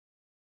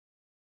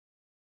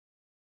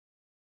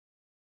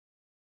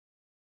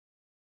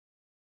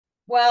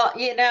Well,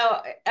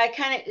 it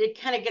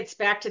kind of gets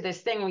back to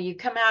this thing where you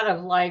come out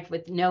of life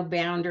with no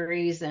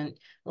boundaries and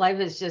life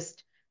is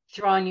just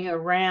throwing you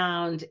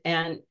around.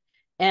 And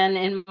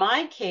in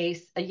my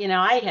case,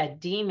 I had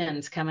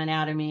demons coming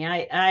out of me.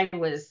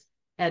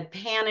 Had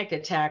panic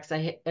attacks.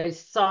 I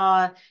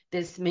saw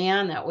this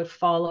man that would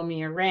follow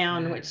me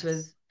around, which Yes.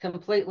 was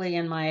completely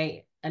in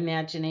my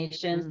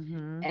imagination.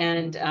 Mm-hmm.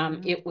 And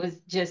Mm-hmm. it was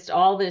just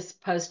all this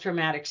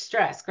post-traumatic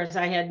stress. Of course,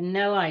 I had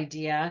no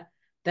idea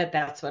that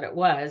that's what it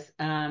was.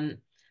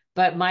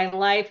 But my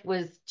life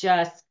was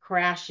just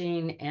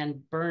crashing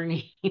and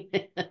burning.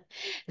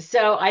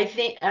 So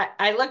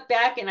I look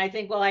back and I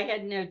think, well, I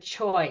had no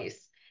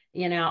choice.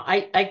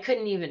 I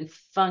couldn't even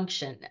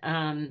function.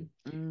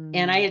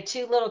 And I Mm. had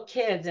two little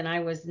kids, and I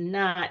was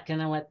not going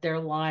to let their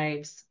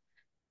lives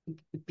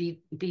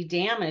be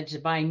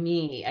damaged by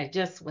me. I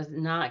just was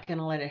not going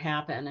to let it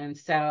happen. And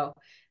so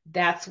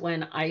that's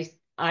when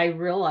I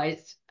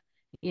realized,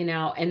 and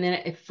then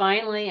it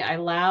finally I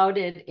allowed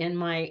it in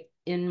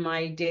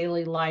my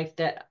daily life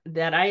that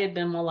I had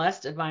been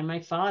molested by my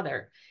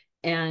father.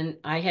 And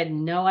I had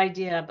no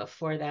idea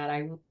before that.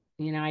 I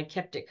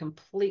kept it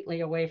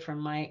completely away from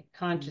my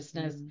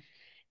consciousness. Mm-hmm.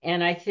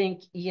 And I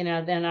think,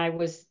 then I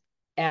was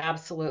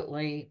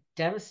absolutely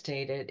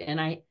devastated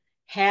and I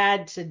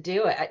had to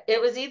do it.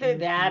 It was either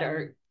that Mm-hmm.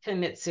 or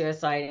commit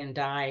suicide and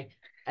die.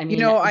 I You mean,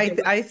 know, there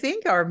was, I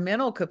think our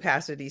mental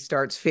capacity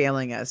starts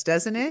failing us,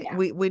 doesn't it? yeah,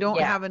 We don't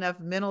yeah. have enough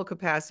mental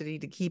capacity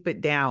to keep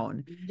it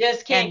down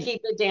Just can't and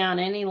keep it down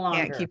any can't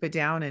longer. keep it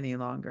down any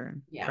longer.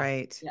 Yeah.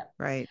 Right. Yeah.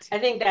 Right. I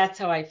think that's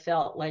how I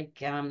felt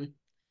like it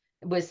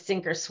was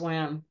sink or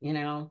swim.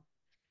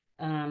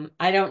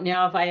 I don't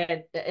know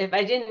if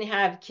I didn't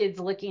have kids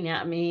looking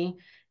at me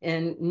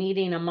and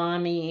needing a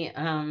mommy,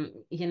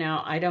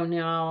 I don't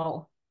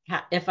know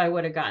if I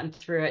would have gotten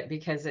through it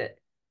because it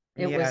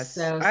was Yes.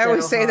 so, I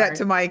always so say that hard.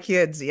 to my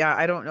kids. Yeah,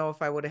 I don't know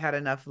if I would have had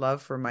enough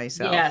love for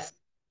myself. Yes.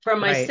 For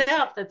Right.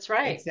 myself, that's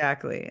right.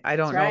 Exactly. I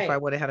That's don't know if I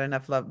right. would have had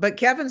enough love, but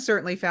Kevin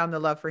certainly found the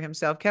love for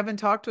himself. Kevin,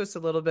 talk to us a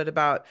little bit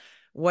about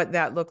what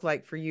that looked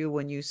like for you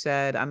when you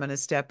said, I'm going to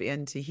step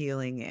into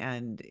healing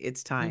and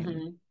it's time.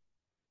 Hmm.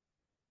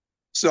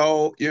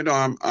 So,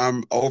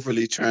 I'm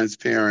overly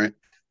transparent.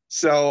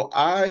 So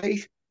I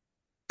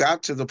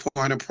got to the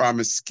point of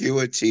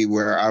promiscuity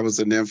where I was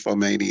a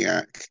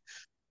nymphomaniac,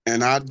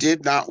 and I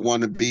did not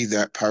want to be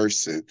that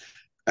person.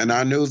 And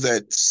I knew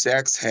that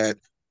sex had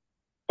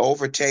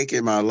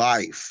overtaken my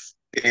life.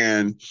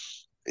 And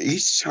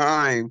each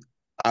time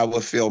I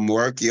would feel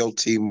more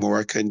guilty,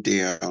 more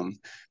condemned,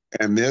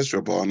 and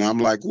miserable. And I'm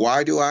like,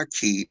 why do I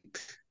keep,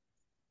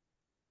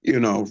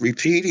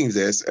 repeating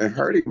this and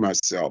hurting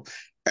myself?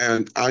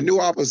 And I knew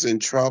I was in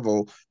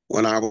trouble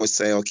when I would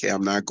say, okay,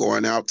 I'm not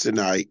going out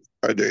tonight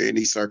under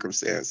any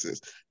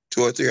circumstances.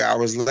 2 or 3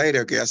 hours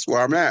later, guess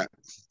where I'm at?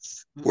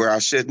 Where I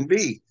shouldn't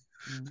be.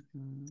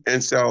 Mhm.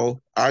 And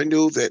so I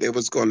knew that it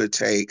was going to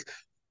take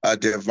a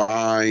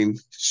divine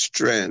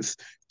strength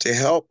to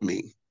help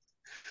me.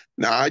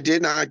 Now, I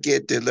did not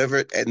get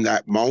delivered in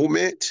that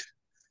moment,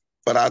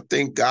 but I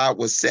think God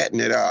was setting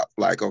it up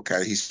like,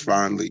 okay, Mhm.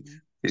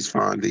 he's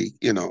finally,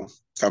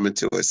 coming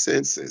to his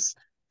senses.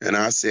 And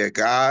I said,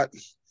 God,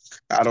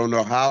 I don't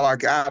know how I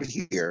got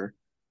here,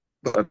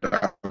 but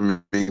I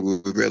mean, we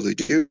really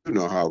do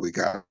know how we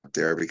got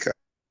there because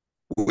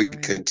we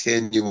Right.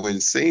 continue in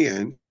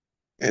sin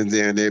and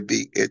then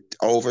it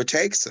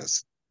overtakes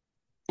us.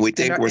 We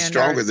think we're And our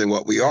stronger than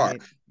what we are.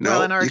 right.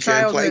 Well, in No, our you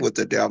can't play childhood, with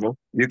the devil.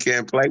 You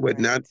can't play with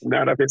right.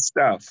 none of his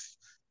stuff.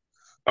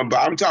 But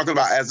I'm talking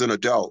about as an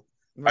adult.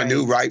 I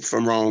knew Right. right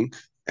from wrong,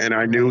 and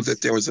I knew Right.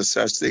 that there was a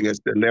such thing as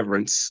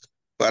deliverance,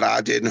 but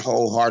I didn't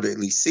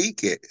wholeheartedly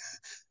seek it.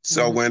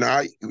 So Hmm.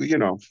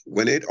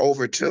 when it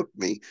overtook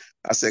me,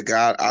 I said,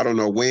 God, I don't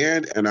know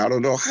when and I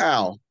don't know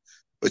how,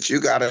 but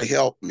you got to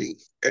help me.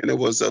 And it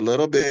was a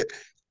little bit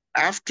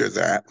after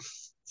that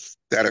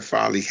it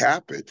finally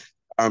happened.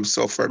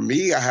 So for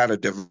me, I had a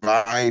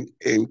divine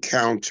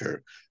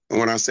encounter. And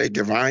when I say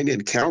divine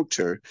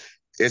encounter,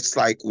 it's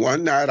like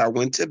one night I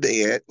went to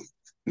bed.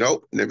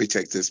 Nope, let me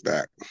take this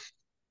back.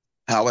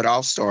 How it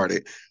all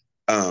started.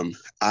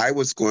 I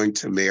was going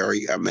to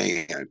marry a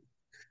man,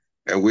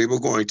 and we were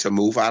going to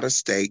move out of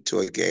state to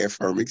a gay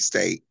affirming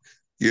state,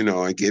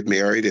 and get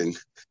married and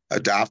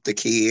adopt a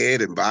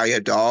kid and buy a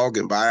dog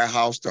and buy a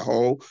house, the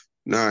whole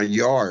 9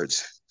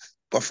 yards.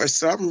 But for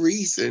some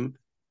reason,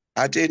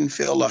 I didn't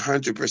feel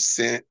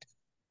 100%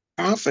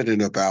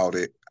 confident about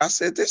it. I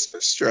said, this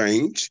is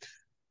strange.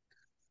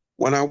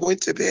 When I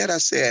went to bed, I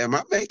said, am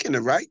I making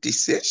the right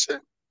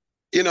decision?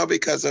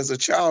 Because as a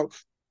child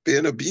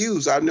being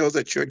abused, I know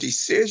that your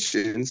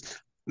decisions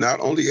not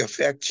only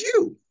affect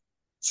you.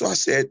 So I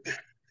said,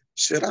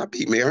 should I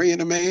be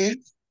marrying a man?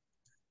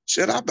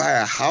 Should I buy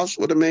a house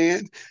with a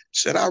man?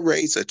 Should I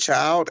raise a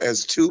child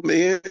as two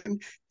men?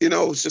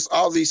 It's just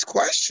all these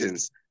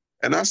questions.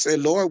 And I said,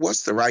 Lord,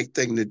 what's the right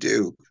thing to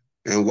do?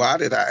 And why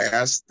did I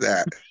ask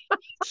that?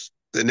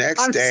 The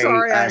next I'm day,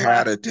 sorry I I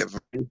had laughed. a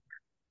divine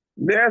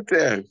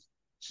method.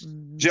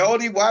 Mhm.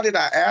 Jody, why did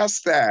I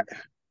ask that?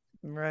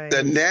 The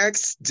Right.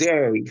 next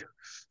day,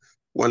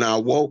 when I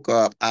woke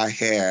up, I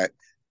had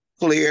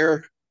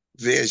clear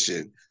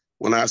vision.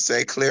 When I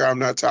say clear, I'm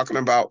not talking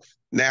about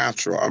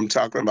natural, I'm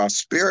talking about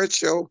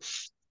spiritual.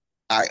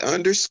 I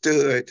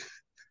understood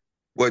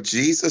what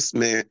Jesus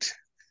meant,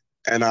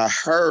 and I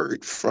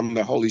heard from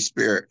the Holy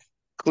Spirit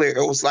clear.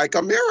 It was like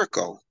a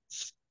miracle.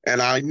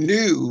 And I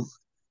knew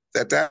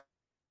that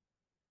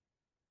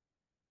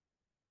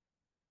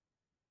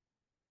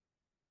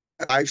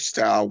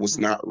lifestyle was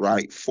not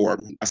right for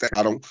me. I said,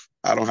 I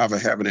don't have a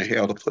heaven and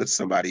hell to put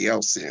somebody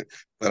else in,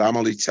 but I'm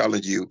only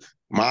telling you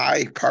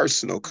my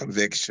personal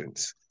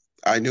convictions.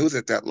 I knew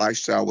that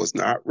lifestyle was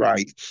not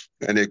right,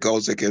 and it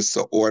goes against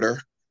the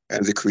order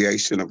and the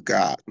creation of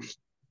God.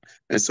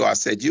 And so I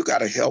said, you got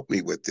to help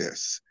me with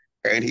this.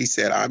 And he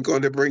said, I'm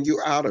going to bring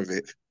you out of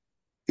it.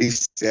 He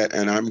said,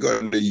 and I'm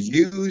going to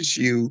use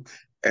you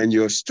and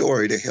your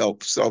story to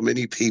help so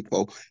many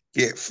people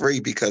get free,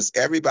 because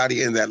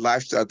everybody in that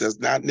lifestyle does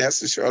not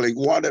necessarily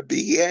want to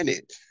be in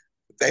it.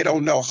 They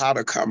don't know how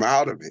to come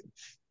out of it.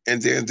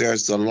 And then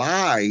there's the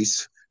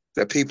lies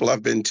that people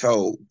have been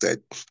told, that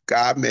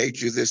God made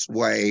you this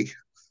way.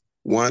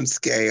 Once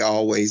gay,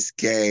 always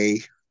gay.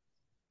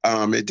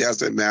 It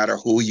doesn't matter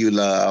who you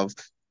love,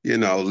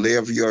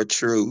 live your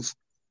truth.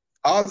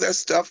 All that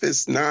stuff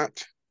that's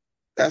not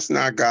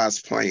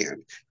God's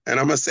plan. And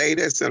I'm going to say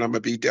this and I'm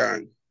going to be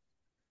done.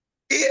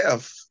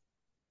 If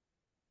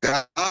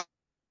God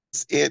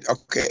is in,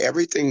 okay,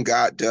 everything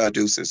God does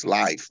produces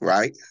life,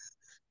 right?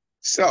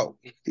 So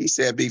he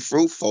said, be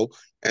fruitful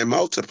and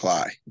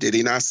multiply. Did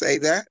he not say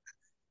that?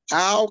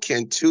 How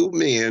can two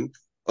men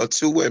or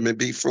two women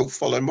be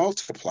fruitful and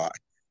multiply?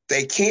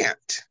 They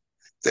can't.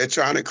 They're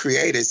trying to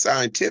create it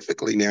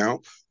scientifically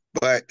now,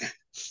 but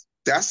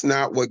that's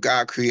not what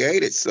God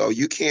created. So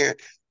you can't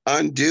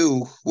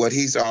undo what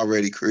he's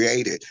already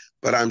created.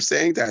 But I'm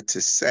saying that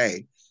to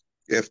say,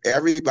 if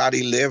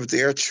everybody lived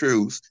their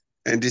truth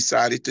and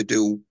decided to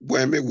do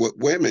women with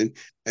women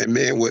and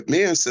men with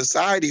men,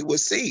 society would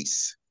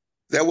cease.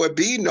 There would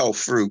be no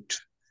fruit.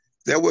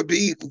 There would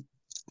be,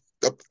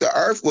 the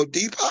earth would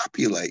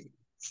depopulate.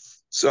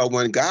 So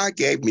when God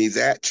gave me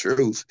that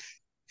truth,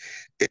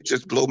 it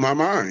just blew my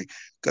mind,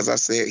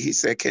 because he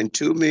said, can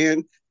two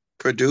men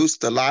produce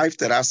the life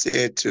that I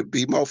said to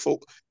be more,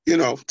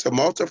 to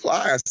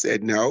multiply? I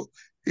said, no.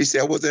 He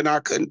said, well, then I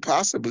couldn't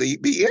possibly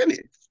be in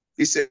it.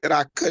 He said,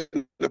 I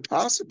couldn't have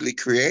possibly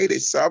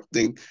created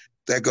something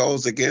that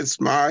goes against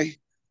my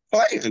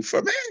plan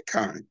for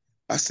mankind.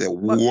 I said,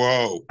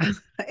 whoa.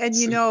 And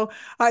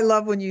I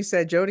love when you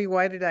said, Jody,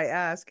 why did I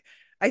ask?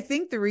 I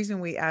think the reason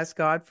we ask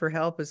God for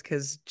help is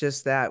because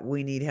just that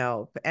we need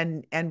help,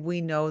 and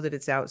we know that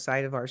it's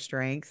outside of our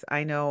strength.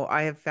 I know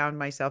I have found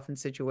myself in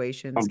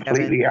situations, Kevin,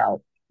 Completely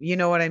out. you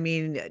know what I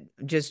mean?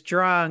 Just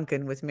drunk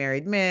and with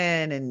married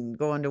men and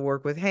going to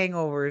work with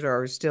hangovers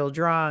or still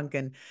drunk,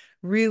 and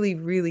really,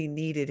 really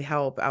needed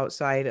help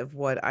outside of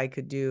what I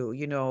could do.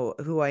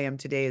 Who I am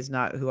today is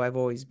not who I've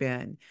always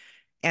been.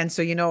 And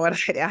so, you know what?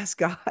 I'd ask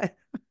God,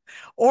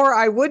 or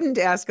I wouldn't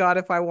ask God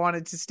if I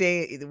wanted to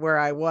stay where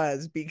I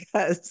was,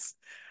 because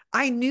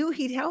I knew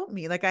he'd help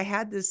me. Like, I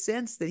had this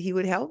sense that he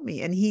would help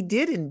me, and he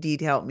did indeed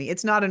help me.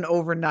 It's not an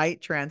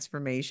overnight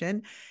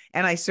transformation,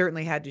 and I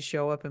certainly had to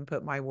show up and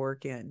put my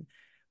work in.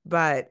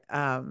 But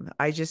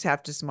I just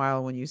have to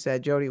smile when you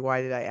said, Jody,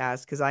 why did I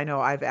ask? Because I know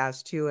I've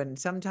asked too. And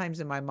sometimes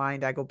in my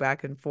mind, I go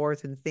back and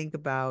forth and think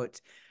about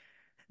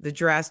the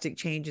drastic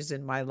changes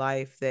in my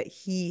life that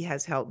he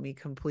has helped me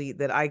complete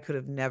that I could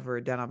have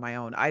never done on my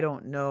own. I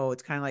don't know.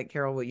 It's kind of like,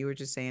 Carol, what you were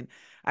just saying.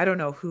 I don't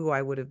know who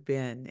I would have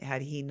been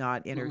had he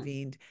not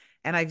intervened.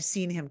 And I've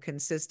seen him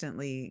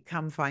consistently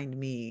come find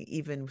me,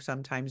 even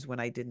sometimes when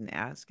I didn't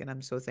ask. And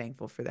I'm so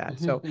thankful for that.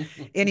 So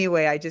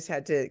anyway, I just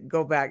had to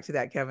go back to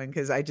that, Kevin,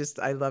 because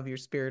I love your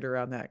spirit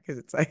around that, because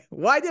it's like,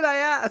 why did I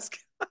ask?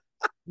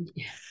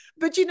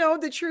 But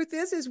the truth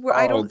is where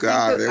I Oh don't think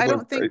God, that, I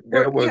don't think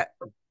we're, it was, yeah,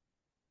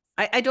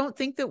 I don't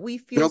think that we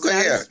feel no, go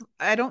ahead.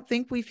 I don't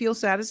think we feel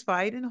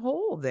satisfied and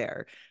whole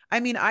there. I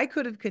mean, I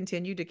could have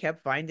continued to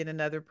kept finding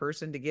another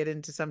person to get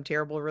into some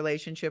terrible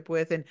relationship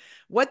with. And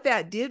what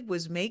that did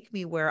was make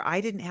me where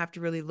I didn't have to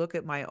really look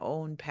at my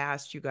own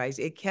past, you guys.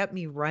 It kept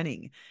me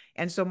running.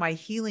 And so my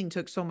healing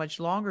took so much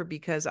longer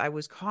because I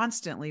was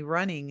constantly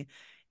running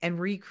and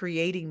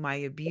recreating my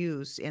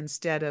abuse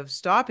instead of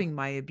stopping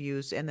my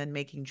abuse and then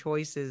making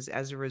choices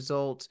as a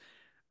result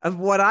of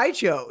what I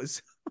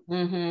chose.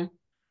 Mm-hmm.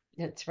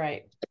 That's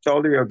right. I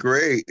totally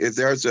agree. If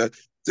there's a,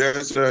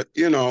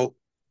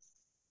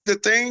 the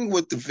thing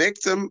with the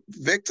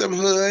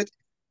victimhood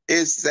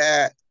is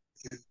that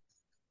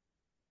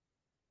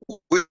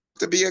we have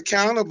to be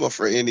accountable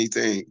for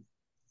anything.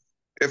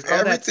 If Oh,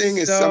 that's everything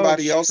is so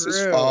somebody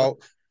else's true.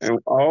 fault, and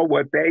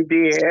what they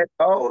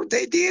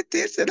did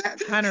this and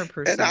that,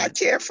 and I 100%.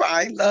 can't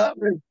find love,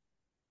 and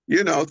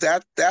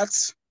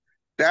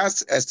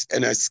that's as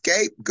an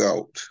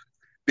scapegoat,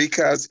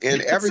 because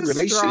in It's every a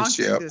strong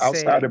thing relationship to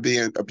outside of say.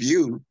 being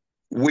abused,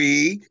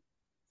 we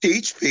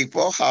teach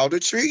people how to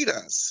treat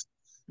us.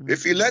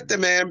 If you let Mhm. the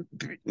man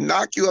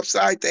knock you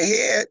upside the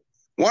head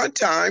one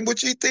time,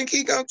 what you think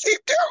he gonna keep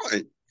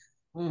doing?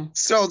 Mm.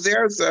 So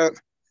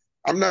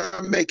I'm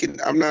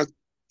not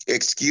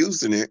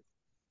excusing it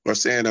or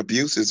saying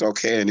abuse is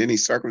okay in any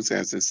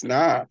circumstance. It's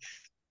not.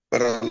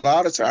 But a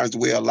lot of times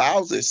we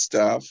allow this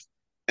stuff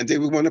and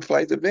then we want to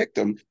play the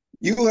victim.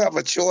 You have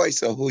a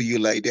choice of who you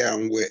lay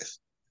down with.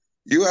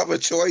 You have a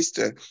choice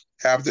to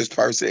have this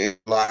person in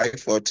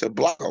life or to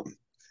block them.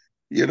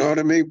 You know what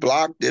I mean?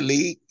 Block,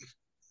 delete,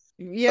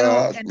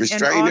 And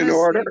restraining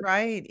order. honestly,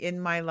 right, in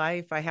my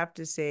life, I have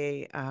to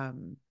say,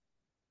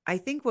 I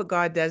think what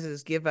God does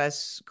is give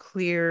us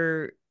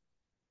clear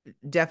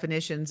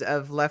definitions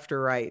of left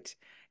or right.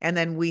 And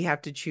then we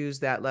have to choose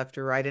that left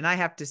or right. And I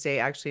have to say,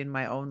 actually, in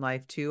my own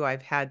life too,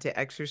 I've had to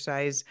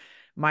exercise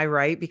my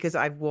right because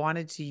I've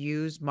wanted to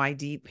use my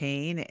deep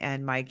pain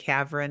and my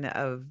cavern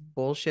of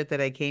bullshit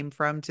that I came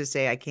from to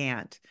say, I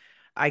can't.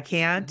 I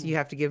can't. Mhm. You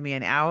have to give me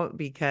an out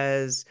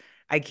because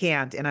I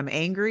can't. And I'm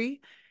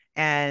angry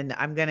and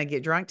I'm going to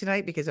get drunk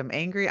tonight because I'm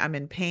angry. I'm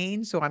in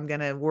pain. So I'm going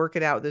to work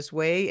it out this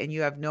way. And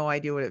you have no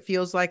idea what it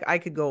feels like. I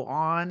could go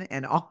on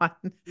and on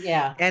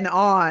Yeah. and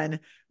on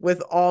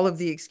with all of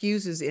the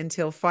excuses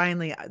until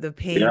finally the Yeah.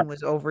 pain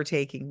was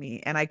overtaking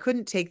me and I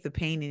couldn't take the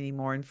pain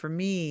anymore. And for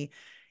me,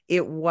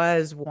 it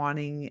was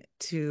wanting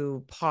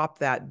to pop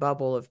that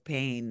bubble of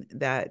pain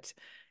that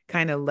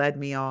kind of led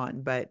me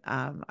on. But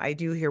I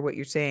do hear what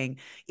you're saying.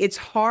 It's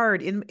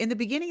hard in the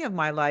beginning of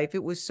my life.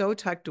 It was so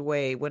tucked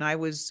away when I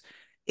was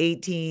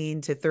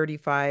 18 to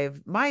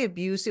 35. My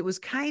abuse, it was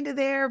kind of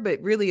there,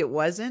 but really it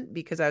wasn't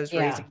because I was Yeah.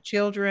 raising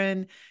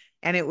children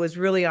and it was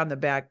really on the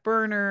back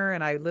burner.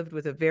 And I lived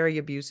with a very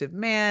abusive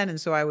man.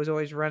 And so I was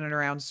always running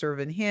around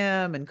serving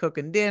him and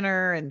cooking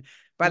dinner. And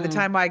by the Mm.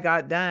 time I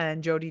got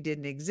done, Jody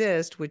didn't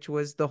exist, which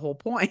was the whole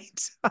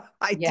point.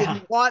 I Yeah.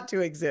 didn't want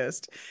to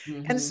exist.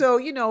 And Hmm. so,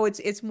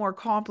 it's more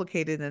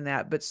complicated than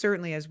that. But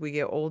certainly as we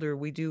get older,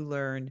 we do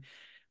learn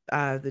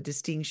the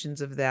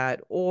distinctions of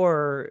that,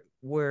 or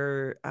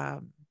where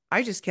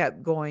I just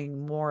kept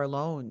going more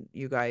alone,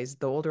 you guys.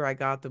 The older I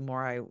got, the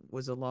more I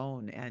was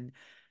alone. And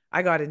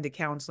I got into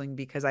counseling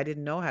because I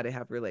didn't know how to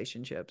have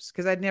relationships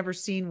because I'd never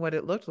seen what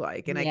it looked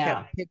like. And I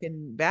kept Yeah.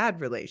 picking bad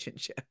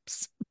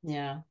relationships.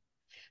 Yeah.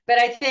 But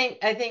I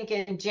think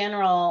in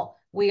general,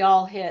 we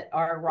all hit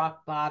our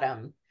rock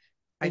bottom,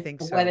 I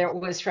think whether so. it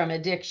was from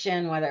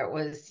addiction, whether it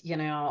was,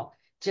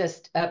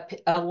 just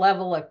a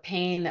level of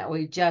pain that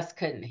we just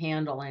couldn't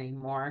handle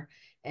anymore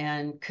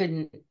and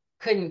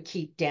couldn't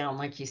keep down,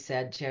 like you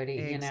said, Jody.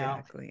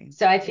 Exactly.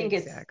 So I think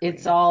it's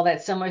Exactly. all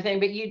that similar thing,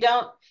 but you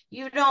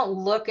don't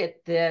look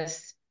at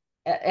this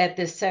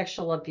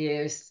sexual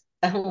abuse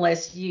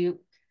unless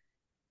you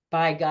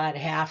by God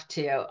have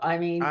to. I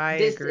mean, I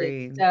this is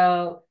agree.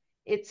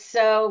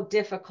 so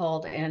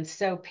difficult and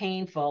so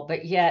painful,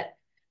 but yet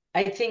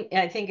I think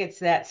it's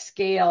that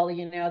scale,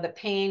 the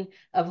pain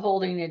of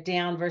holding it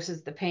down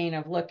versus the pain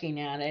of looking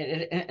at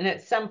it. And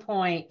at some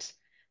point,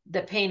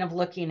 the pain of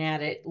looking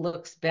at it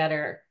looks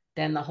better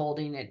than the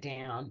holding it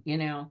down.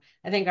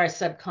 I think our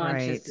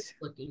subconscious Right. is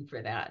looking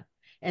for that.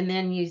 And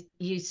then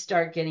you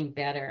start getting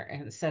better.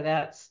 And so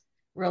that's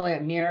really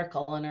a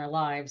miracle in our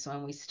lives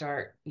when we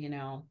start,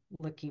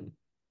 looking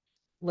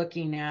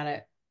at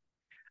it.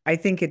 I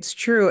think it's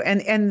true.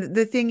 And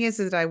the thing is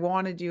that I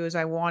want to do is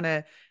I want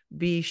to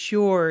be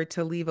sure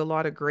to leave a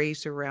lot of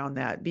grace around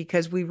that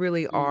because we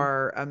really Mm.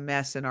 are a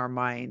mess in our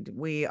mind.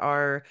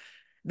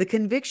 The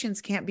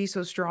convictions can't be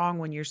so strong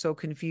when you're so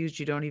confused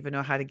you don't even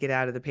know how to get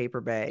out of the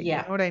paper bag. You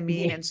Yeah. know what I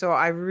mean? Yeah. And so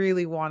I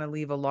really want to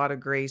leave a lot of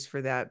grace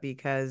for that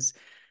because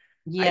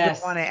I don't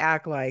want Yes. to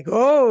act like,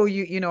 oh,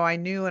 I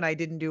knew and I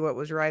didn't do what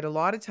was right. A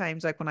lot of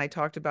times, like when I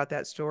talked about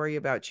that story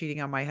about cheating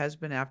on my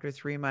husband after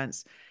 3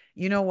 months,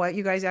 you know what,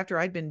 you guys, after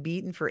I'd been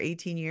beaten for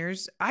 18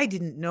 years, I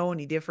didn't know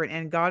any different.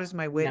 And God is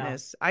my No.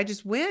 witness. I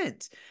just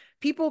went.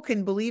 People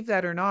can believe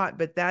that or not,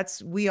 but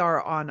we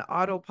are on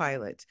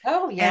autopilot.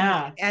 Oh, And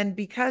yeah. and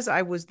because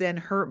I was then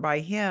hurt by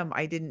him,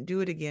 I didn't do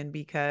it again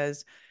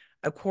because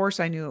of course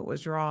I knew it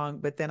was wrong,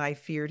 but then I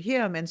feared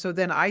him. And so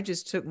then I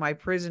just took my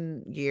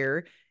prison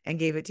gear and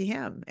gave it to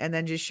him and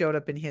then just showed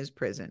up in his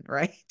prison,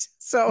 right?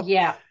 So,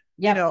 Yeah.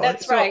 Yep.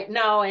 That's so right.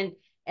 No,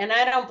 and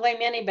I don't blame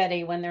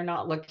anybody when they're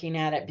not looking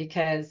at it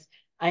because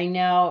I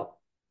know,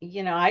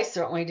 I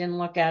certainly didn't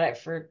look at it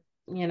for,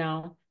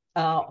 a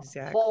whole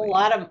exactly.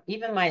 lot of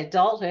even my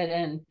adulthood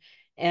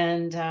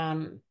and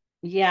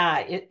yeah,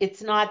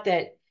 it's not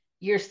that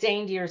you're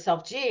saying to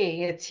yourself,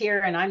 gee, it's here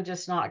and I'm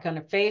just not going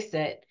to face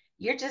it.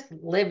 You're just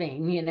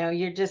living,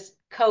 you're just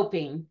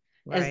coping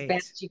as Right.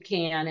 best you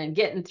can and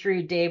getting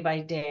through day by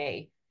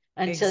day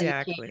until you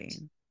Exactly.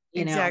 can't,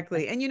 you know.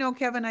 Exactly. And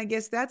Kevin, I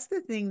guess that's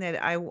the thing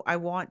that I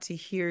want to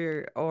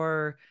hear,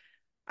 or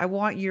I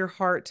want your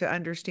heart to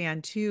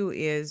understand too,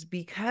 is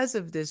because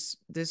of this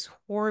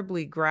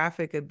horribly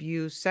graphic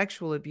abuse,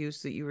 sexual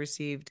abuse that you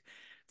received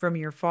from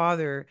your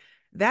father,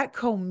 that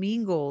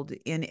commingled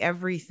in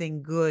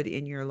everything good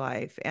in your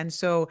life. And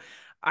so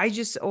I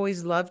just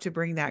always love to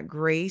bring that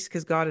grace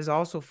because God is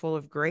also full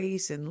of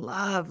grace and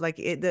love. Like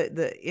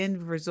the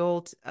end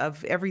result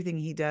of everything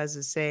he does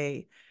is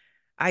say,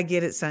 I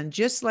get it, son.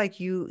 Just like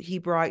you, he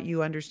brought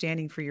you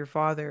understanding for your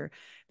father,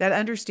 that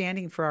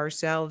understanding for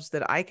ourselves,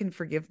 that I can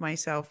forgive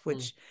myself, Mm,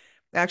 which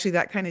actually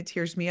that kind of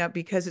tears me up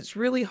because it's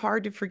really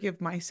hard to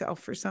forgive myself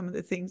for some of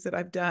the things that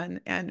I've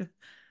done and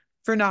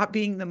for not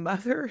being the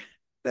mother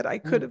that I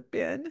could mm. have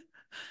been.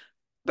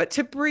 But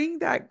to bring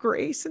that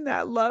grace and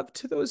that love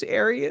to those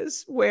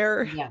areas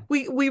where Yeah.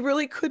 we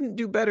really couldn't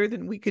do better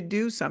than we could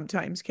do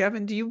sometimes.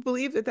 Kevin, do you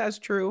believe that that's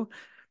true?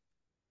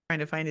 Trying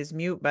to find his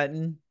mute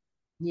button.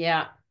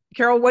 Yeah.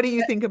 Carol, what do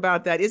you think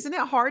about that? Isn't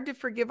it hard to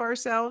forgive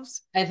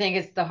ourselves? I think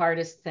it's the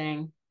hardest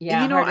thing. You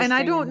Yeah, know, and hardest I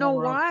thing don't in the know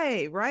world.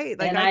 why, right?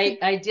 Like And I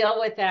could, I deal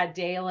with that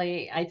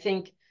daily. I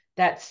think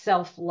that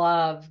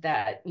self-love,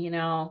 that,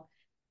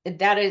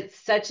 that is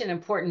such an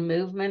important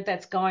movement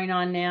that's going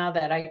on now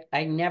that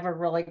I never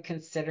really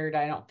considered,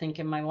 I don't think,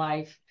 in my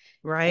life.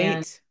 And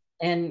right?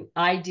 and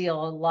I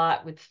deal a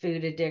lot with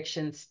food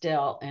addiction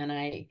still,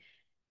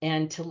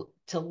 and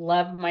to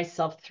love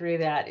myself through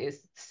that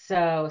is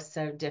so,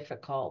 so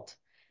difficult.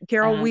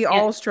 Carol, we And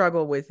all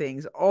struggle with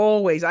things.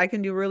 Always. I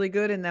can do really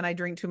good and then I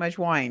drink too much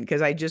wine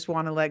because I just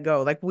want to let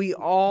go. Like we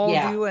all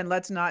yeah, do. And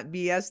let's not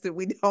BS that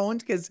we don't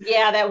because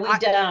yeah, that we I,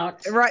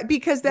 don't. right,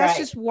 because that's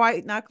Right. just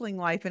white knuckling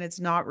life and it's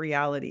not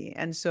reality.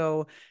 And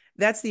so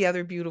that's the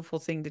other beautiful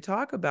thing to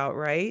talk about,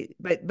 right?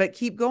 But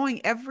keep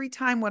going. Every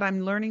time what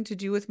I'm learning to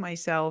do with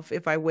myself,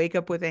 if I wake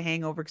up with a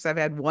hangover because I've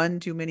had one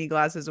too many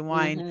glasses of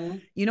wine, Mm-hmm.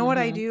 you know what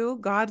I Mm-hmm. do?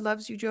 God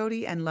loves you,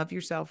 Jody, and love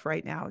yourself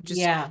right now. Just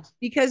Yeah.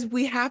 because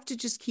we have to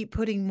just keep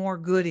putting more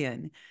good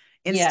in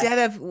instead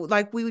Yes. of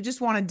like we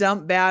just want to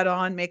dump bad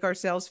on, make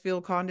ourselves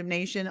feel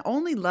condemnation.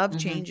 Only love Mm-hmm.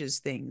 changes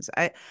things.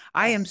 I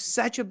am Yes.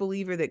 such a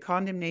believer that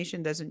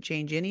condemnation doesn't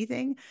change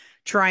anything.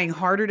 Trying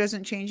harder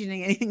doesn't change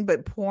anything,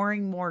 but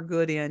pouring more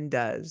good in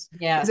does.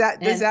 Yes. Does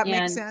And that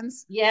make and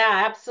sense?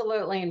 yeah,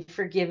 absolutely. And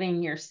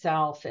forgiving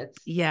yourself. It's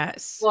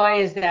Yes.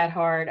 Boy, is that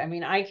hard. I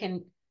mean, I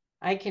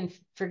can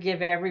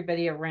forgive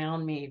everybody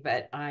around me,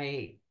 but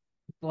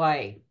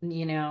boy,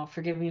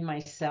 forgiving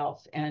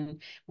myself.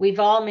 And we've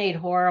all made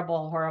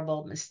horrible,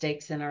 horrible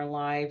mistakes in our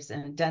lives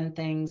and done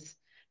things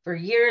for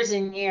years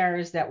and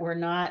years that were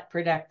not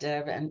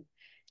productive. And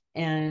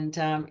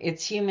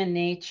it's human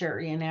nature,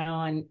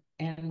 and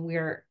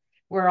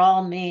we're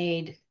all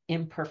made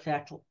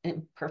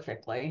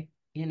imperfectly.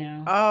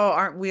 Oh,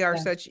 aren't we are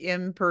So, such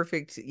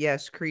imperfect,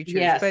 yes, creatures.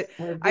 yes, But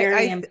we're I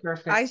very I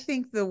imperfect.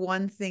 think the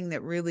one thing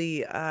that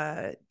really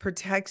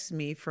protects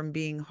me from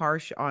being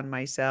harsh on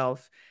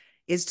myself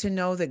is to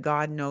know that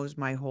God knows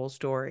my whole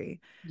story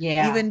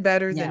Yeah. even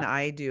better than Yeah.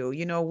 I do.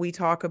 You know, we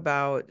talk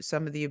about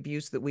some of the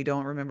abuse that we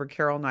don't remember.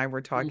 Carol and I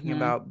were talking Hmm.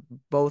 about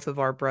both of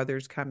our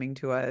brothers coming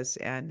to us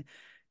and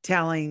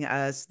telling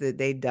us that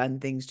they'd done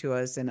things to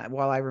us. And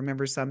while I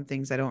remember some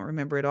things, I don't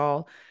remember it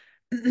all.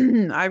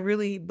 I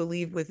really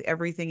believe with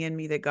everything in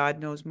me that God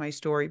knows my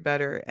story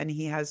better and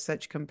he has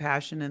such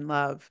compassion and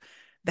love.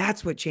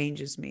 That's what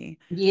changes me.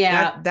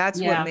 Yeah. That's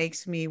what Yeah.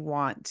 makes me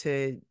want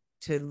to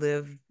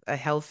live a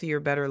healthier,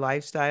 better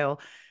lifestyle.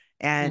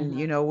 And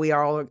you Hmm. know, we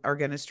all are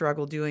going to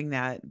struggle doing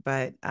that,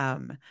 but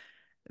that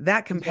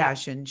Yeah.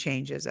 compassion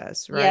changes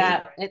us,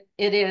 right? Yeah.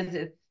 It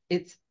is.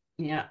 It's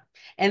yeah.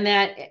 And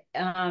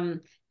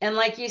and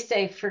like you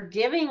say,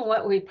 forgiving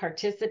what we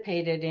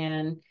participated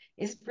in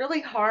is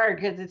really hard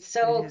because it's It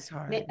so is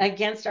hard.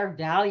 against our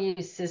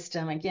value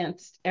system,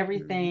 against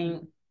everything.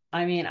 Mhm.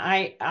 I mean,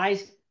 I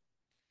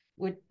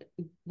would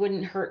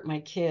wouldn't hurt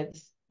my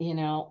kids,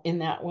 in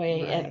that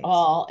way at Right.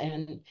 all.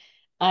 And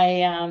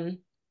I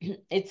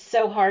it's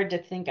so hard to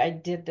think I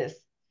did this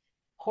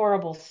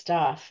horrible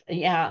stuff.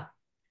 Yeah.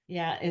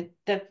 Yeah,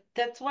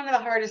 that's one of the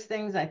hardest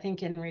things I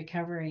think in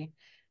recovery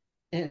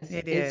is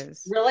It is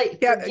is. really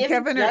Yeah, forgiving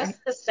Kevin, just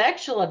the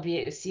sexual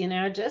abuse,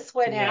 just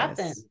what yes.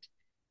 happened.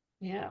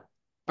 Yeah.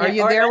 Are Yeah,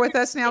 you or there with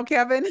us now,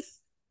 Kevin?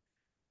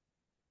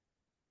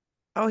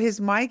 Oh,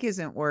 his mic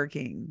isn't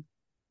working.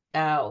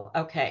 oh,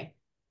 okay.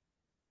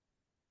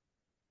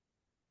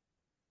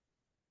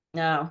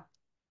 No.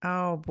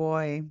 Oh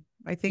boy.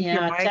 I think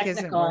your Yeah, mic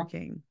isn't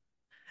working.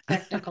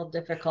 technical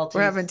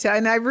We're having difficulties.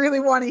 and I really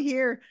want to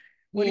hear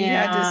what he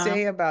had to Yeah.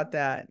 say about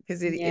that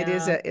because it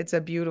is Yeah. it's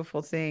a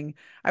beautiful thing.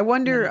 I Yeah.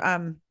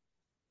 wonder,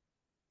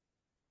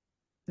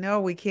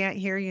 no, we can't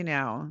hear you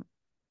now.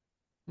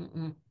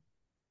 Mm-mm.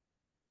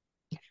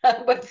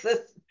 What's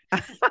this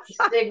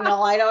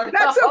signal? I don't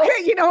That's know.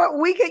 okay. You know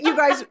what? You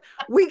guys,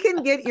 we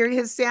can get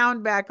his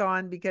sound back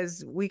on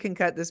because we can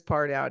cut this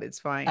part out. It's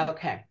fine.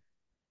 Okay.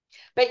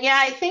 But yeah,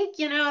 I think,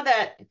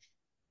 that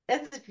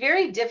it's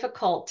very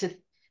difficult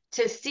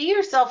to see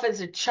yourself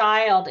as a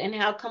child and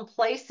how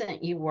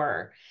complacent you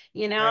were.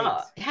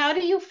 Right. How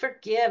do you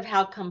forgive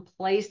how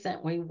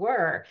complacent we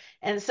were?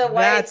 And so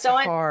That's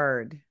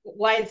hard.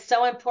 why it's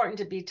so important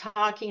to be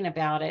talking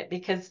about it,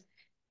 because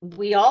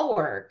we all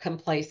were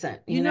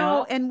complacent, You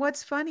know, and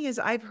what's funny is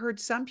I've heard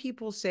some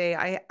people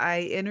say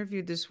I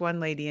interviewed this one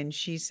lady and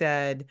she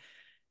said,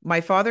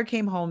 my father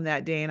came home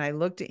that day and I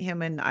looked at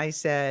him and I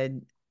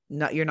said,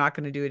 "No, you're not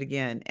going to do it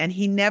again." And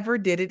he never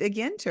did it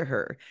again to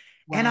her.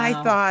 And I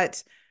Wow.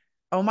 thought,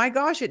 Oh my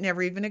gosh, it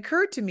never even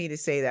occurred to me to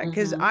say that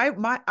because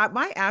Mm-hmm.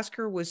 my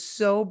asker was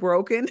so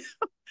broken.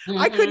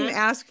 I couldn't Mm-hmm.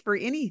 ask for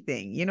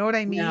anything. You know what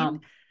I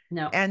mean?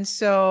 No, no. And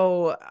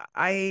so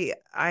I've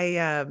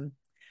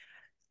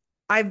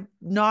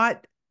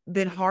not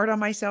been hard on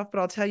myself, but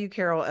I'll tell you,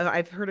 Carol,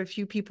 I've heard a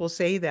few people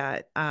say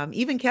that.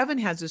 Even Kevin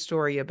has a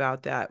story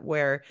about that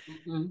where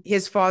Mm-hmm.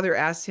 his father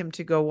asks him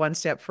to go one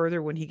step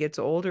further when he gets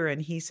older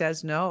and he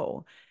says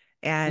no.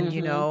 And,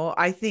 Mm-hmm.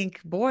 I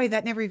think, boy,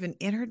 that never even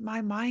entered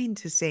my mind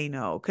to say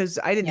no because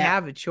I didn't Yeah.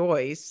 have a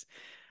choice.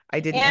 I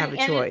didn't have a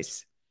And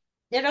choice.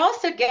 it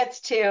also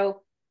gets to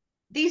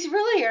these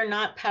really are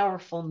not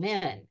powerful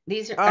men.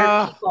 These are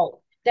Oh,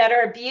 people that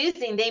are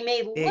abusing. They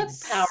may look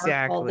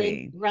powerful,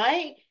 exactly.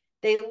 right?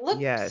 They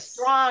look Yes.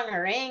 strong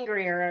or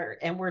angry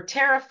and we're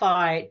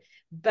terrified,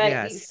 but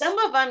Yes. some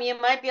of them you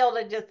might be able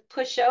to just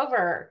push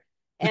over.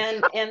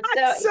 And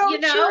so, So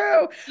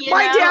true. you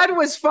My know, dad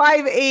was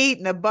 5'8"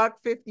 and a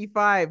buck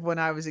 55 when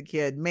I was a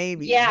kid,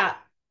 maybe. yeah,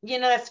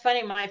 that's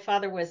funny. My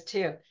father was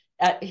too.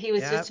 He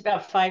was just Yep.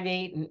 about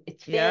 5'8" and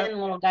thin Yep.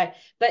 little guy.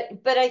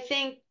 But I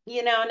think,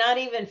 not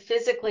even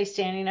physically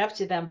standing up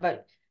to them,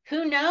 but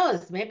who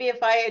knows? Maybe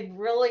if I had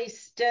really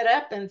stood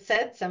up and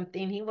said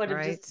something, he would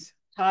have just Right.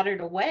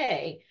 tottered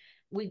away.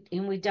 We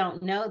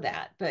don't know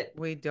that, but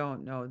We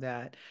don't know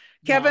that.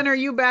 yeah. Kevin, are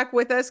you back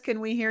with us? Can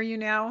we hear you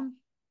now?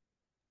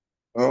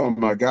 Oh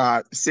my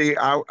God. See,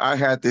 I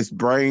had this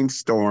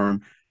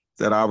brainstorm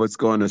that I was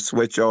going to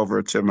switch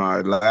over to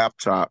my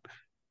laptop,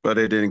 but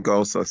it didn't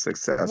go so Well, you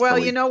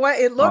successfully. know what?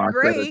 It looked I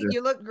should have great. just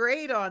You look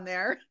great on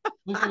there,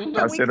 I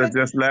but we Mhm. should have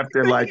just left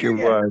it couldn't like it hear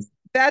you. was.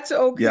 That's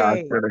Yeah, I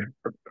okay. should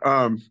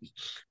have.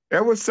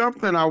 There was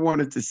something I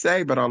wanted to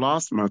say, but I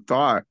lost my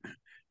thought.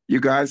 You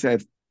guys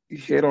had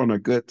hit on a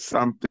good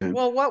something,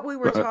 Well, what we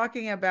were but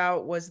talking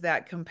about was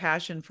that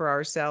compassion for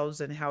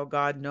ourselves and how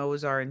God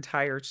knows our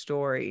entire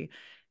story,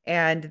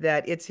 and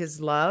that it's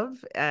His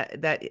love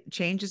that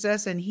changes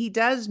us. And He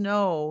does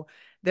know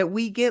that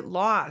we get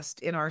lost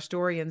in our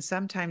story, and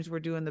sometimes we're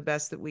doing the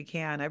best that we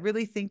can. I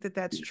really think that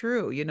that's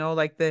true.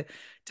 Like the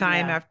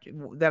time Yeah. after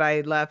that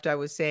I left, I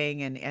was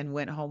saying, and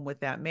went home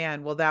with that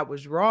man. Well, that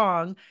was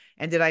wrong.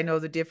 And did I know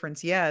the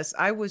difference? Yes.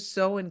 I was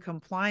so in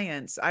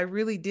compliance. I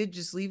really did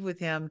just leave with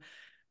him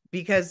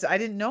because I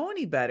didn't know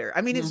any better.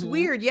 I mean, it's Hmm.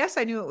 weird. Yes,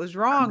 I knew it was I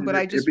wrong, mean, but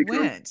I it just becomes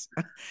went.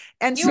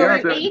 And You so yeah,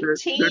 were the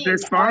 18.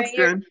 Are you?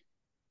 dysfunction.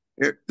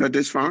 The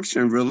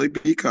dysfunction really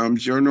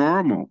becomes your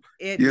normal,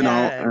 it you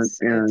know, does.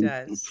 It and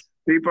does.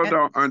 people And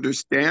don't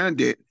understand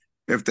it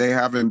if they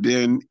haven't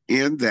been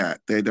in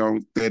that. They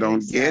don't get it.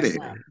 Yeah.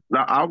 exactly.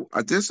 Now,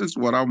 this is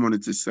what I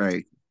wanted to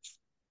say.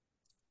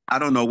 I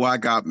don't know why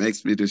God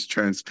makes me this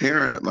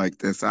transparent like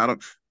this. I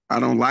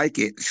don't like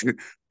it,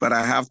 but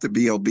I have to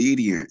be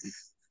obedient.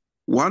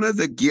 One of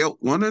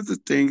the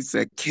things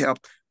that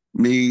kept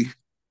me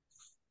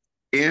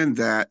in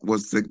that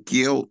was the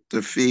guilt,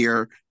 the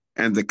fear,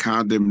 and the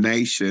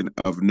condemnation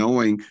of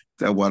knowing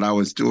that what I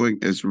was doing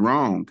is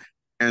wrong.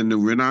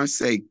 And when I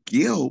say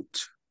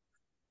guilt,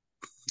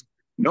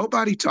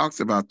 nobody talks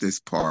about this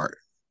part,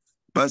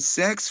 but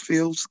sex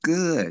feels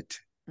good.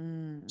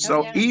 Oh,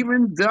 So yeah. Mm-hmm.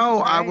 even though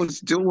I Right.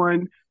 was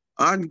doing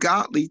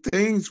ungodly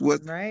things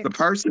with the Right.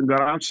 person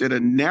that I should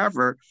have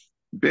never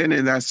been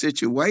in that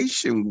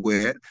situation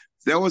with,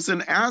 there was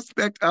an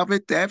aspect of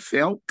it that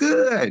felt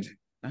good.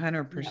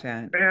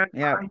 100%. And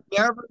I Yep.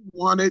 never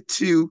wanted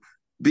to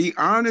be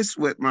honest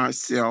with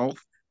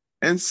myself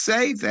and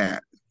say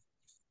that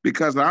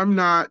because I'm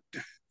not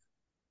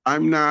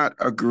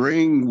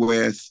agreeing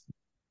with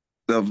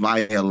the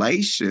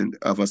violation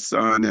of a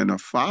son and a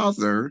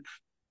father,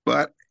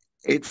 but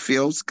it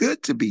feels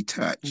good to be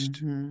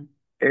touched. Mm-hmm.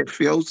 It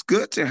feels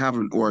good to have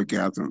an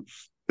orgasm.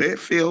 It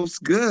feels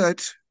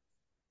good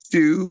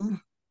to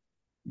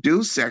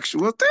do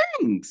sexual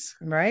things.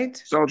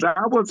 Right. So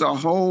that was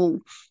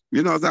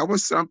that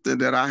was something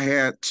that I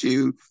had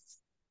to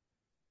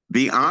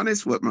be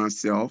honest with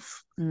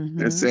myself and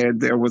Mm-hmm. said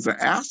there was an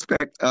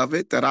aspect of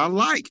it that I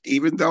liked,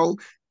 even though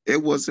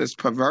it was as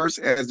perverse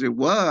as it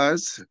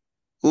was.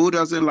 Who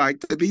doesn't like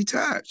to be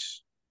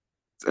touched?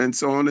 And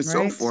so on and so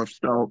Right. forth.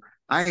 So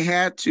I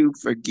had to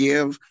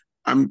forgive.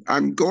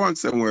 I'm going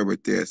somewhere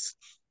with this.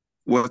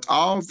 With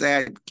all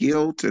that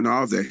guilt and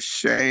all the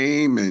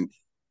shame and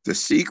the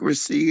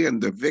secrecy and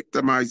the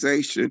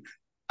victimization,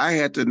 I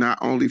had to not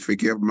only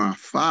forgive my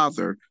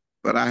father,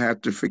 but I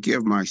had to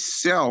forgive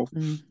myself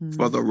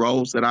for Mm-hmm. the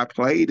roles that I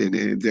played in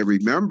it. And then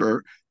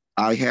remember,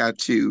 I had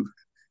to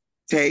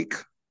take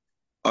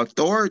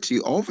authority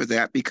over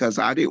that because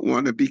I didn't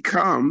want to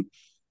become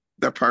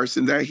the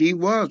person that he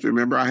was.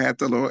 Remember, I had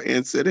the little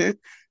incident.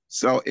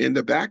 So in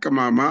the back of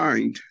my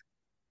mind,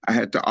 I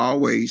had to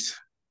always,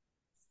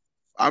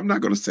 I'm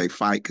not going to say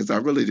fight because I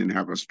really didn't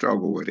have a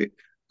struggle with it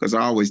because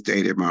I always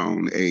dated my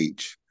own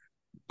age.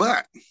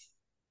 But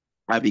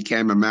I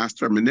became a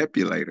master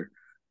manipulator.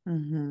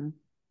 Mm-hmm.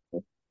 I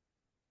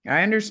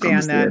I'm going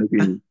to understand say it that.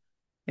 again.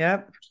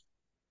 Yep.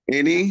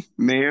 Any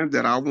man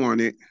that I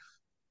wanted,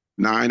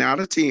 9 out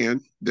of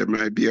 10, there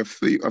might be a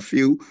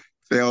few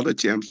failed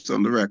attempts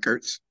on the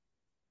records.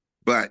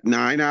 But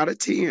 9 out of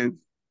 10,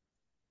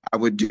 I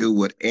would do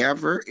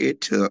whatever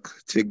it took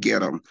to get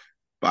them,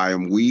 buy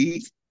them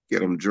weed,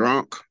 get them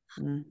drunk.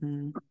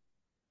 Mm-hmm.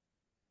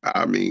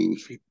 I mean,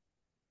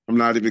 I'm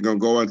not even going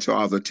to go into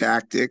all the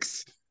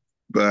tactics,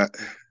 but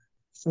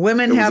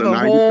Women it was have a a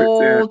 90%.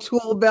 whole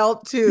tool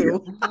belt Yeah,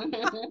 too.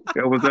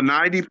 it was a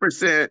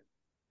 90%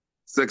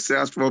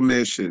 successful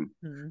mission.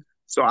 Mhm.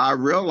 So I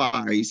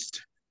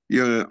realized,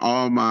 you know,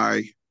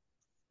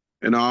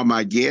 in all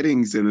my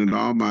gettings and in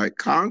all my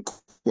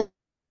conquests,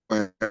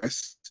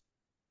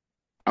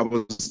 I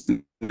was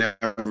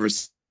never,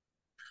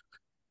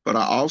 but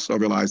I also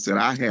realized that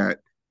I had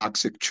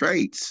toxic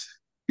traits,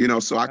 you know,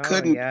 so Oh, I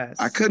yes.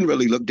 couldn't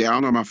really look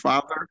down on my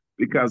father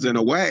because in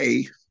a Mhm.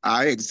 way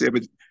I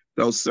exhibit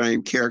those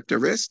same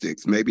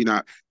characteristics, maybe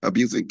not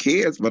abusing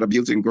kids, but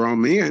abusing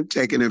grown men,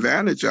 taking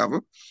advantage of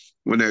them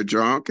when they're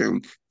drunk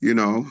and, you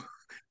know,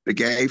 the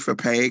gay for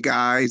pay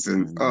guys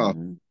and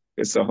Mhm.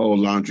 it's a whole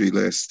laundry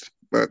list.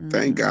 But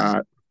thank Mhm.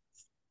 God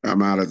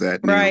I'm out of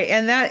that now. Right.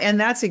 And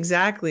that's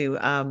exactly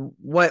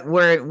what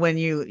where when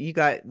you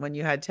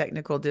had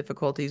technical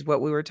difficulties,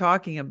 what we were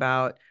talking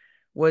about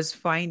was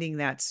finding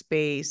that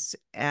space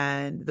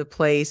and the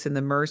place and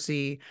the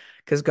mercy,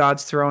 because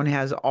God's throne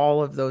has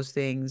all of those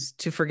things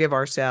to forgive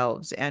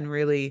ourselves and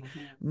really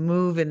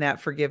move in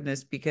that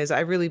forgiveness, because I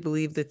really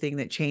believe the thing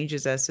that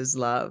changes us is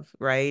love,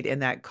 right?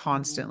 And that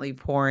constantly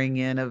pouring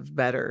in of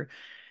better.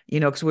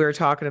 Because we were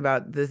talking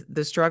about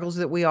the struggles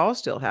that we all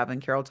still have.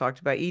 And Carol talked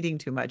about eating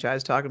too much. I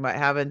was talking about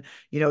having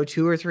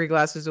 2 or 3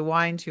 glasses of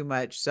wine too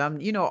much,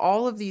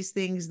 all of these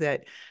things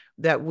that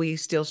we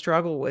still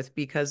struggle with,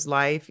 because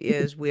life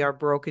is, we are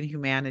broken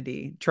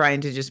humanity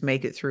trying to just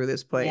make it through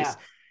this place. Yeah.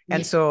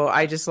 And Yeah. so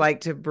I just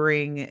like to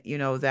bring,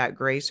 that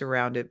grace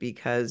around it,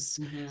 because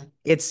Mhm.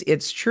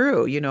 it's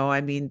true.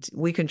 I mean,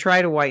 we can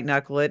try to white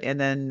knuckle it, and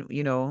then,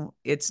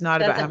 it's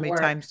not about how Doesn't many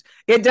work. times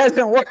it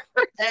doesn't work.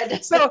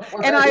 That So,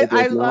 doesn't and work. It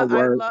does not I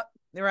work. love,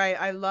 right.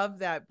 I love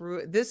that.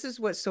 This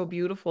is what's so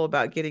beautiful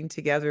about getting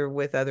together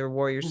with other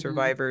warrior Mhm.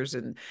 survivors,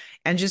 and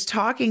just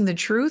talking the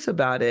truth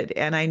about it.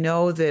 And I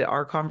know that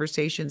our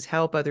conversations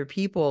help other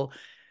people,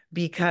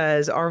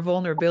 because our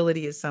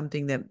vulnerability is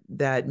something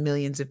that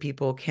millions of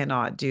people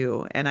cannot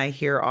do. And I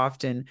hear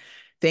often,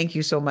 thank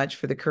you so much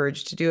for the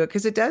courage to do it,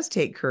 because it does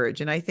take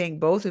courage. And I thank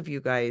both of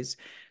you guys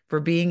for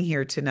being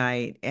here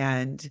tonight,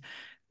 and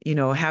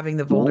having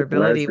the My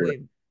vulnerability. pleasure.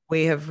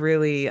 We have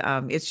really,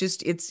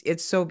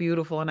 it's so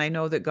beautiful. And I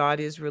know that God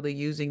is really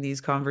using these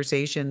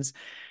conversations.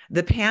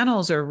 The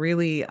panels are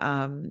really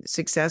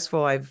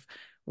successful. I've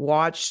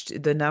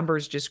watched the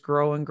numbers just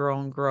grow and grow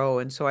and grow.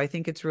 And so I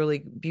think it's really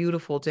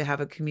beautiful to have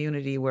a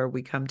community where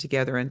we come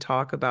together and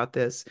talk about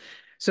this.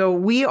 So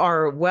we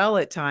are well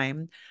at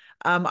time.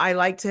 I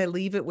like to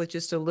leave it with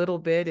just a little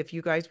bit. If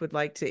you guys would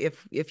like to,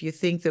 if you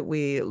think that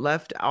we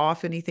left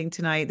off anything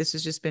tonight, this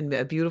has just been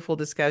a beautiful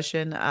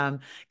discussion.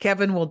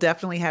 Kevin, we'll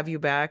definitely have you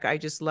back. I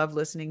just love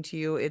listening to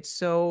you.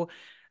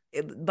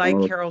 Like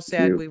Oh, Carol thank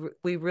said, you.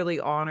 we really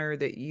honor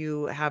that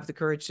you have the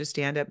courage to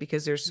stand up,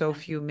 because there's so Yeah.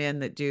 few men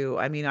that do.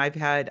 I mean,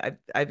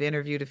 I've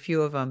interviewed a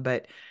few of them,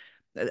 but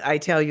I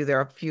tell you,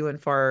 they're few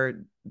and far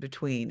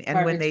between. And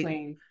Far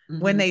between.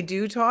 when Hmm. they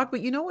do talk,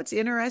 but what's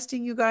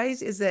interesting, you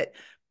guys, is that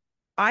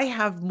I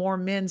have more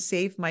men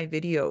save my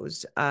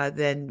videos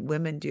than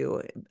women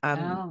do.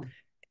 Um, Oh,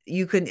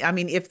 you can, I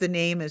mean, if the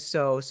name is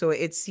so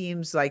it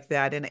seems like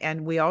that.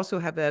 And we also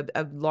have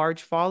a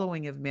large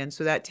following of men.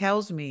 So that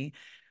tells me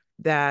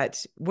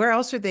that where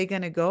else are they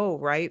going to go,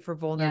 right, for yeah.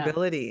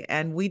 vulnerability?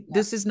 And Yeah.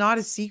 this is not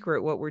a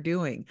secret what we're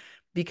doing,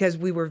 because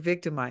we were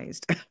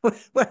victimized.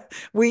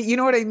 You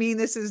know what I mean?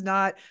 This is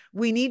not,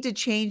 we need to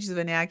change the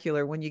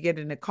vernacular. When you get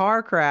in a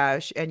car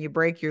crash and you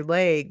break your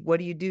leg, what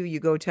do? You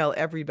go tell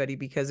everybody,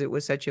 because it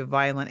was such a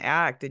violent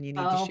act and you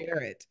need to Oh,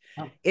 share it.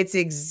 oh, It's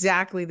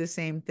exactly the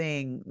same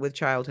thing with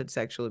childhood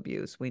sexual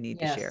abuse. We need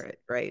to share yes.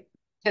 it, right?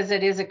 Because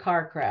it is a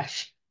car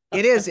crash.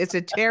 It is. It's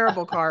a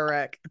terrible car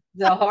wreck.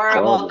 The Oh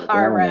horrible my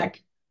car God.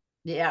 wreck.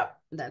 Yeah,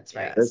 that's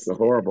right. It's Yes, a it is.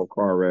 horrible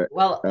car wreck.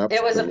 Well,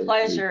 it was a Absolutely.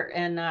 pleasure,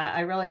 and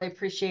I really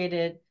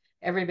appreciated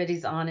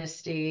everybody's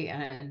honesty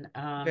and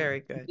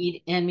Very good.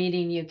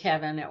 meeting you,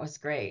 Kevin. It was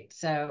great.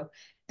 So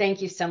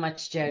thank you so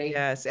much, Jody.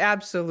 Yes,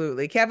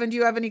 absolutely. Kevin, do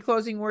you have any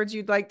closing words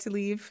you'd like to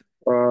leave?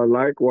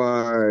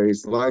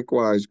 Likewise,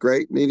 likewise.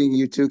 Great meeting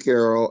you too,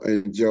 Carol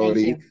and Thank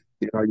Jody. you.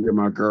 You know, you're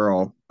my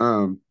girl.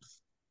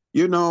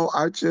 You know,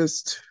 I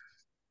just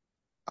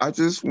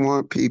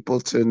want people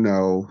to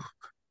know,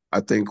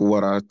 I think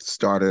what I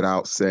started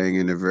out saying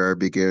in the very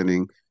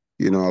beginning,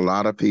 you know, a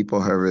lot of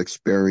people have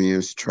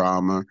experienced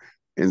trauma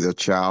in their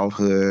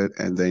childhood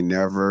and they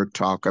never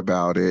talk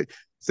about it.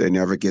 They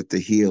never get the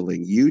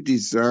healing. You Mhm.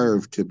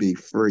 deserve to be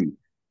free.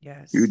 You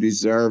Yes,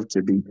 deserve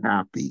to be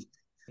happy.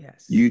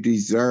 yes, You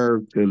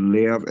deserve to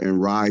live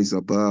and rise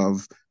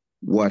above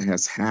what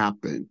has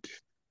happened.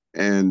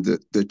 And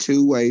the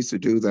two ways to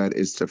do that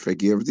is to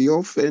forgive the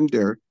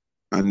offender.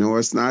 I know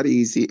it's not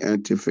easy,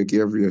 and to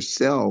forgive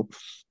yourself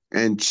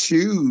and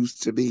choose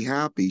to be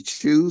happy,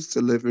 choose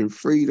to live in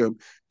freedom,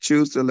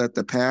 choose to let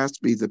the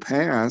past be the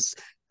past,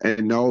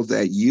 and know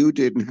that you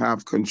didn't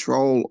have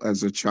control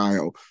as a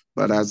child,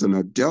 but as an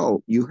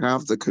adult, you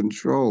have the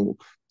control.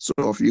 So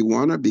if you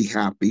want to be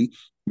happy,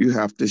 you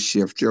have to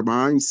shift your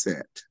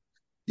mindset.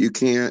 You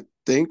can't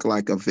think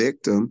like a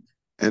victim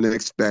and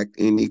expect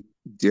any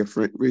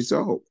different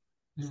result.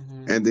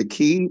 Mm-hmm. And the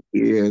key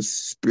is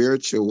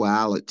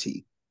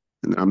spirituality.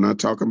 And I'm not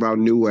talking about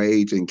new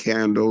age and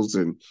candles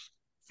and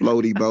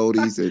floaty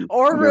boaties and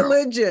or no,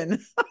 religion.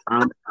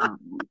 I'm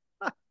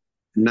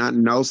not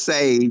no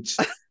sage.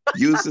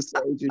 Use the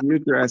sage in your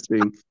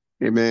dressing.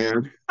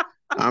 Amen.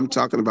 I'm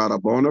talking about a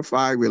bona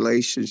fide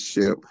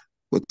relationship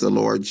with the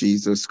Lord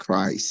Jesus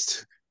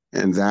Christ.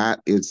 And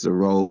that is the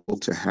road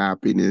to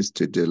happiness,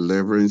 to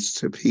deliverance,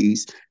 to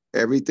peace.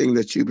 Everything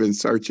that you've been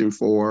searching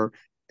for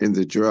in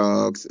the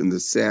drugs, in the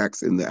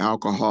sex, in the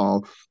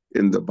alcohol,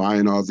 in the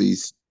buying all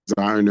these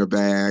designer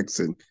bags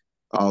and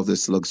all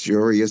this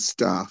luxurious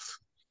stuff,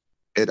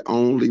 it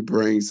only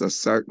brings a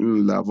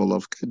certain level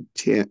of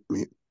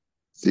contentment.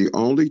 The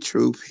only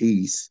true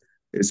peace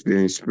is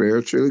being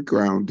spiritually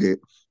grounded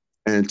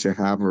and to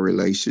have a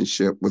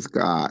relationship with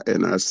God.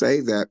 And I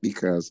say that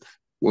because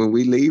when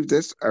we leave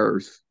this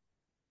earth,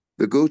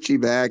 the Gucci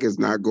bag is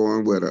not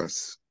going with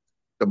us.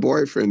 The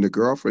boyfriend, the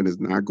girlfriend is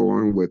not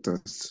going with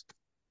us.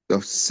 The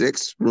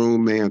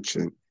 6-room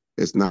mansion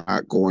is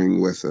not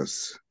going with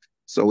us.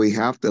 So we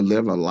have to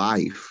live a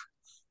life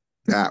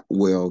that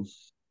will,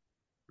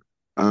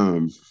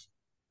 um,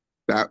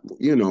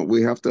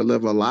 we have to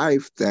live a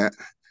life that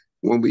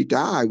when we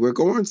die, we're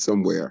going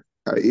somewhere.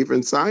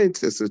 Even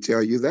scientists will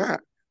tell you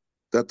that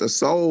the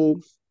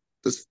soul,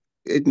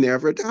 it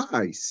never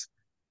dies.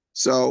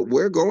 So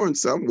we're going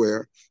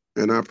somewhere.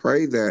 And I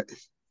pray that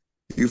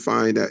you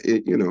find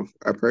that,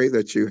 I pray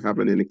that you have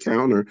an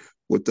encounter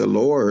with the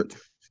Lord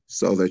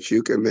so that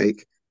you can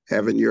make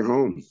heaven your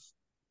home.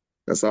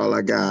 That's all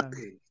I got.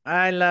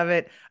 I love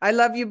it. I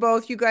love you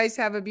both. You guys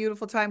have a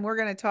beautiful time. We're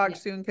going to talk Yeah.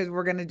 soon because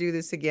we're going to do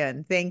this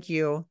again. Thank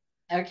you.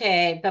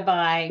 Okay.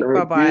 Bye-bye. Thank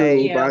Bye-bye.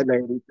 you. Bye,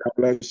 ladies. God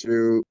bless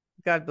you.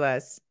 God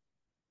bless.